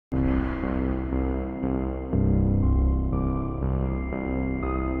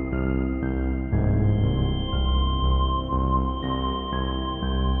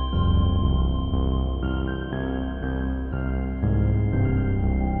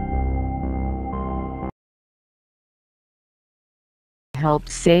help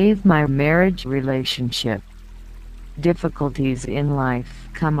save my marriage relationship. Difficulties in life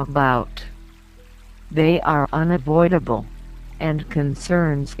come about. They are unavoidable, and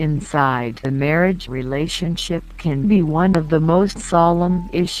concerns inside the marriage relationship can be one of the most solemn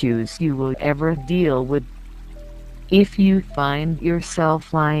issues you will ever deal with. If you find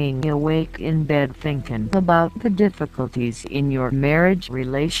yourself lying awake in bed thinking about the difficulties in your marriage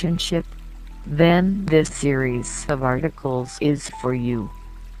relationship, then this series of articles is for you.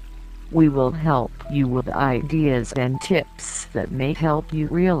 We will help you with ideas and tips that may help you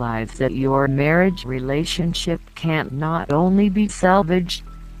realize that your marriage relationship can't not only be salvaged,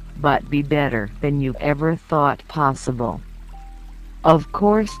 but be better than you ever thought possible. Of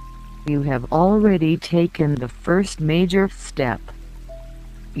course, you have already taken the first major step.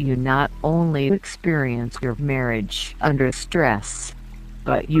 You not only experience your marriage under stress,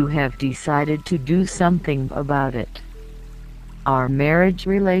 but you have decided to do something about it. Our marriage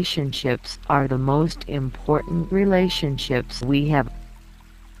relationships are the most important relationships we have.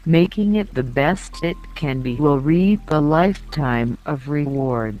 Making it the best it can be will reap a lifetime of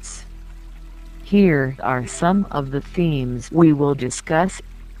rewards. Here are some of the themes we will discuss.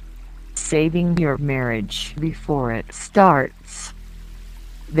 Saving your marriage before it starts.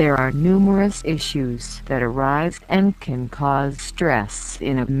 There are numerous issues that arise and can cause stress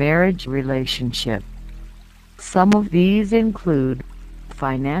in a marriage relationship. Some of these include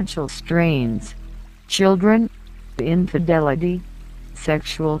financial strains, children, infidelity,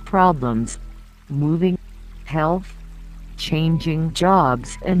 sexual problems, moving, health, changing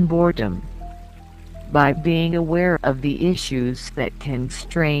jobs, and boredom. By being aware of the issues that can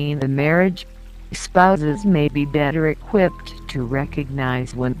strain the marriage, spouses may be better equipped to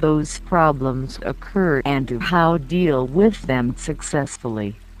recognize when those problems occur and to how to deal with them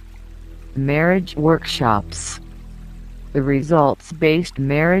successfully. Marriage workshops. The results-based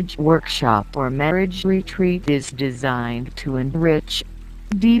marriage workshop or marriage retreat is designed to enrich,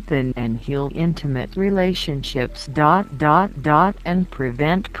 deepen and heal intimate relationships and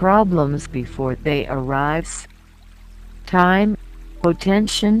prevent problems before they arise. Time,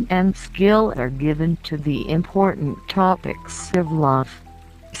 attention and skill are given to the important topics of love,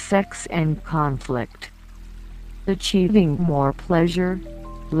 sex and conflict. Achieving more pleasure,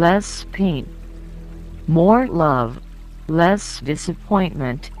 less pain. More love, less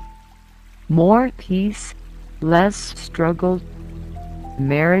disappointment. More peace, less struggle.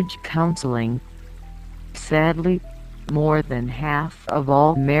 Marriage counseling. Sadly, more than half of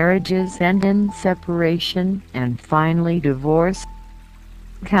all marriages end in separation and finally divorce.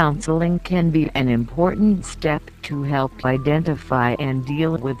 Counseling can be an important step to help identify and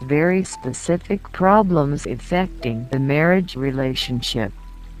deal with very specific problems affecting the marriage relationship.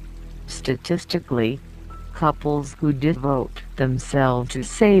 Statistically, couples who devote themselves to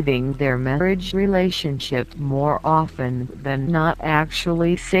saving their marriage relationship more often than not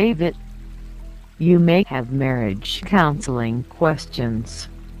actually save it. You may have marriage counseling questions.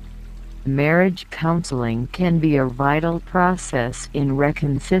 Marriage counseling can be a vital process in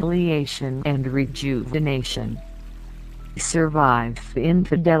reconciliation and rejuvenation. Survive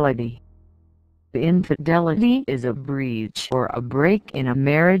infidelity. Infidelity is a breach or a break in a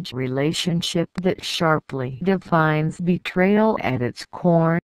marriage relationship that sharply defines betrayal at its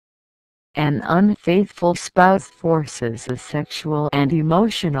core. An unfaithful spouse forces a sexual and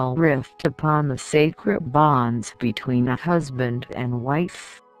emotional rift upon the sacred bonds between a husband and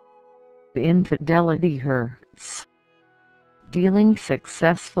wife. Infidelity hurts. Dealing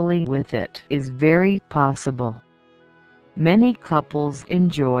successfully with it is very possible. Many couples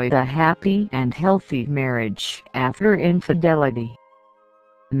enjoy a happy and healthy marriage after infidelity.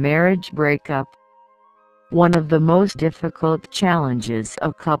 Marriage breakup. One of the most difficult challenges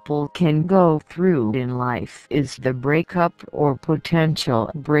a couple can go through in life is the breakup or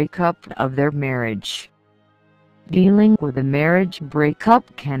potential breakup of their marriage. Dealing with a marriage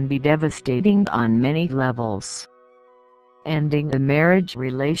breakup can be devastating on many levels. Ending a marriage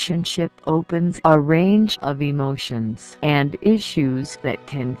relationship opens a range of emotions and issues that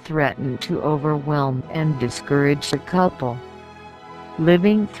can threaten to overwhelm and discourage a couple.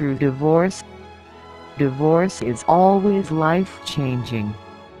 Living through divorce. Divorce is always life-changing,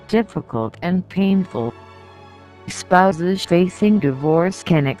 difficult and painful. Spouses facing divorce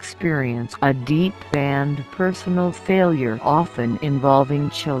can experience a deep and personal failure, often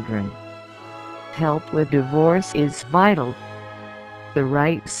involving children. Help with divorce is vital. The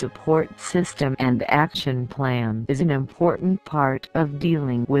right support system and action plan is an important part of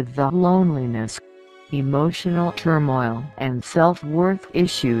dealing with the loneliness, emotional turmoil and self-worth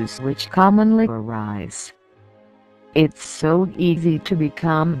issues which commonly arise. It's so easy to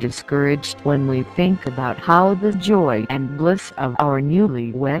become discouraged when we think about how the joy and bliss of our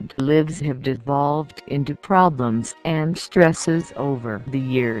newlywed lives have devolved into problems and stresses over the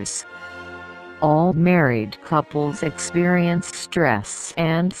years. All married couples experience stress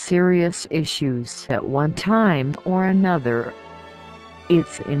and serious issues at one time or another.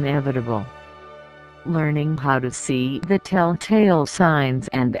 It's inevitable. Learning how to see the telltale signs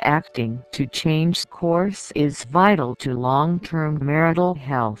and acting to change course is vital to long-term marital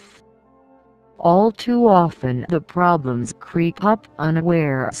health. All too often the problems creep up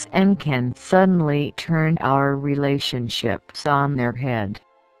unawares and can suddenly turn our relationships on their head.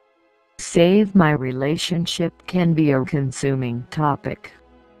 Save my relationship can be a consuming topic.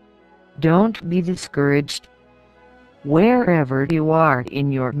 Don't be discouraged. Wherever you are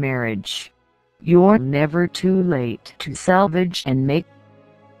in your marriage, you're never too late to salvage and make